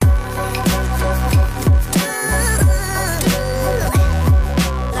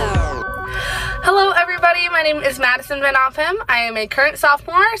name is Madison Van Ophem. I am a current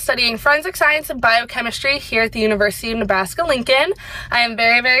sophomore studying Forensic Science and Biochemistry here at the University of Nebraska-Lincoln. I am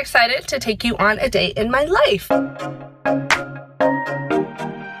very, very excited to take you on a day in my life.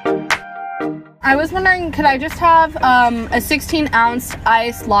 I was wondering, could I just have a 16-ounce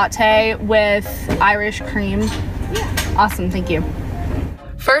iced latte with Irish cream? Yeah. Awesome, thank you.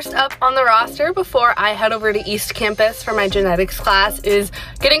 First up on the roster before I head over to East Campus for my genetics class is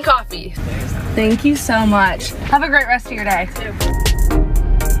getting coffee. Thank you so much. Have a great rest of your day.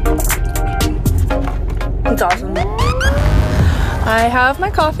 It's awesome. I have my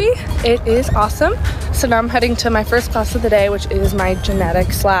coffee. It is awesome. So now I'm heading to my first class of the day, which is my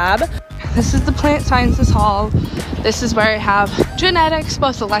genetics lab. This is the plant sciences hall. This is where I have genetics,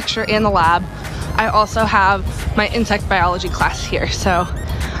 both the lecture and the lab. I also have my insect biology class here. So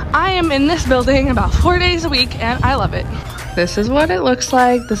I am in this building about 4 days a week and I love it. This is what it looks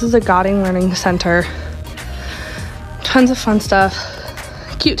like. This is a Godding Learning Center. Tons of fun stuff.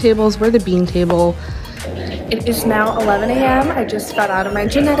 Cute tables. We're the bean table. It is now 11 a.m. I just got out of my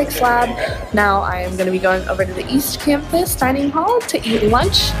genetics lab. Now I am going to be going over to the East Campus dining hall to eat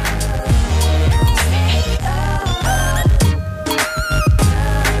lunch.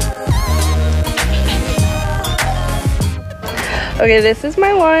 Okay, this is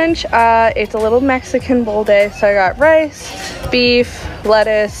my lunch. It's a little Mexican bowl day, so I got rice, beef,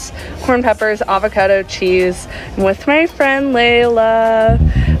 lettuce, corn peppers, avocado, cheese, and with my friend Layla.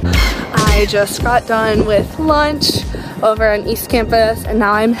 I just got done with lunch over on East Campus, and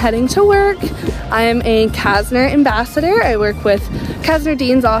now I'm heading to work. I am a Kasner ambassador. I work with Kasner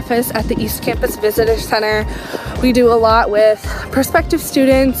Dean's office at the East Campus Visitor Center. We do a lot with prospective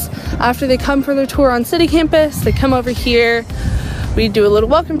students. After they come for their tour on City Campus, they come over here. We do a little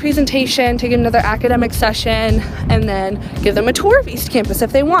welcome presentation, take another academic session, and then give them a tour of East Campus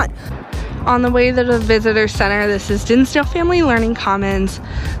if they want. On the way to the Visitor Center, this is Dinsdale Family Learning Commons.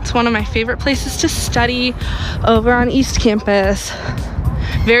 It's one of my favorite places to study over on East Campus.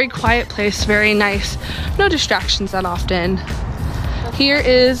 Very quiet place, very nice. No distractions that often. Here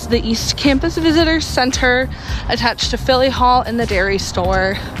is the East Campus Visitor Center attached to Philly Hall and the dairy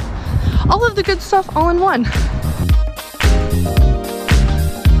store. All of the good stuff all in one.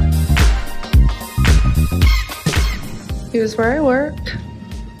 Here's where I work.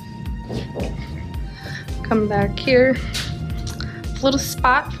 Come back here. It's a little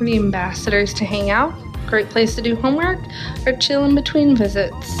spot for the ambassadors to hang out. Great place to do homework or chill in between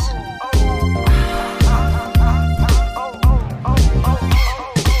visits.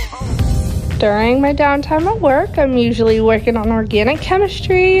 During my downtime at work, I'm usually working on organic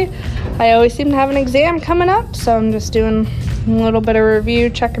chemistry. I always seem to have an exam coming up, so I'm just doing a little bit of review,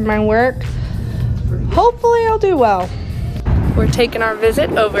 checking my work. Hopefully I'll do well. We're taking our visit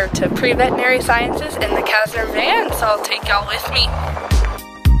over to Pre-Veterinary Sciences in the Kasner van, so I'll take y'all with me.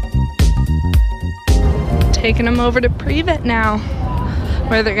 Taking them over to Pre-Vet now,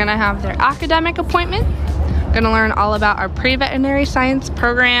 where they're gonna have their academic appointment. Gonna learn all about our pre-veterinary science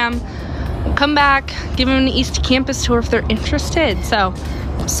program. We'll come back, give them an East Campus tour if they're interested. So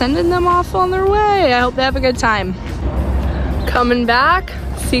I'm sending them off on their way. I hope they have a good time. Coming back,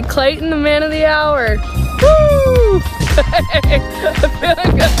 see Clayton, the man of the hour. Woo! I'm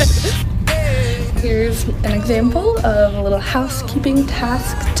feeling good. Here's an example of a little housekeeping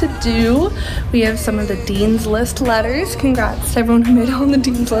task to do. We have some of the Dean's List letters. Congrats to everyone who made it on the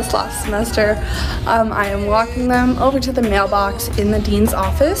Dean's List last semester. I am walking them over to the mailbox in the Dean's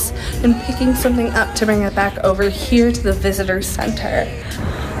office and picking something up to bring it back over here to the Visitor Center.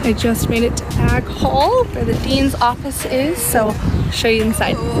 I just made it to Ag Hall where the Dean's office is, so I'll show you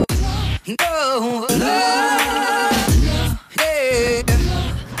inside.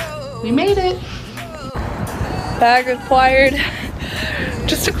 We made it. Bag acquired.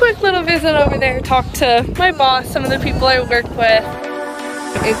 Just a quick little visit over there, talk to my boss, some of the people I work with.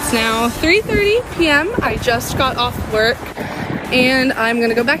 It's now 3:30 p.m. I just got off work and I'm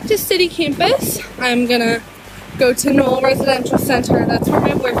gonna go back to City Campus. I'm gonna go to Knoll Residential Center. That's where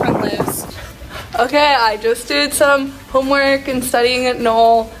my boyfriend lives. Okay, I just did some homework and studying at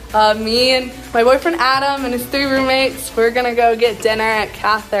Knoll. Me and my boyfriend Adam and his 3 roommates, we're gonna go get dinner at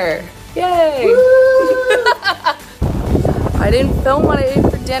Cather. Yay! I didn't film what I ate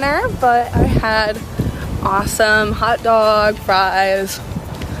for dinner, but I had awesome hot dog, fries,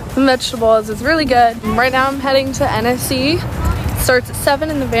 some vegetables. It's really good. Right now I'm heading to NSC. It starts at 7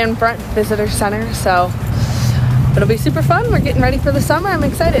 in the Van Brunt Visitor Center, so it'll be super fun. We're getting ready for the summer. I'm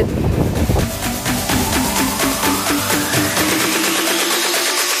excited.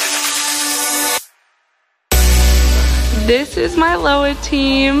 This is my LOA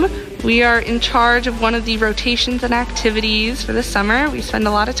team. We are in charge of one of the rotations and activities for the summer. We spend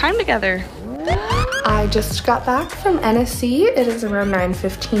a lot of time together. I just got back from NSC. It is around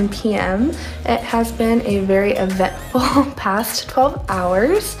 9:15 p.m. It has been a very eventful past 12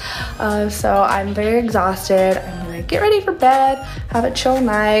 hours, so I'm very exhausted. I'm gonna get ready for bed, have a chill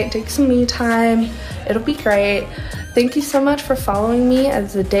night, take some me time. It'll be great. Thank you so much for following me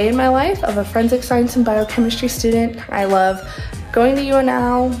as a day in my life of a forensic science and biochemistry student. I love going to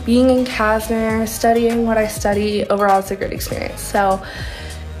UNL, being in Kasner, studying what I study. Overall, it's a great experience. So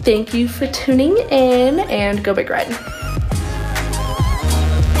thank you for tuning in, and go Big Red.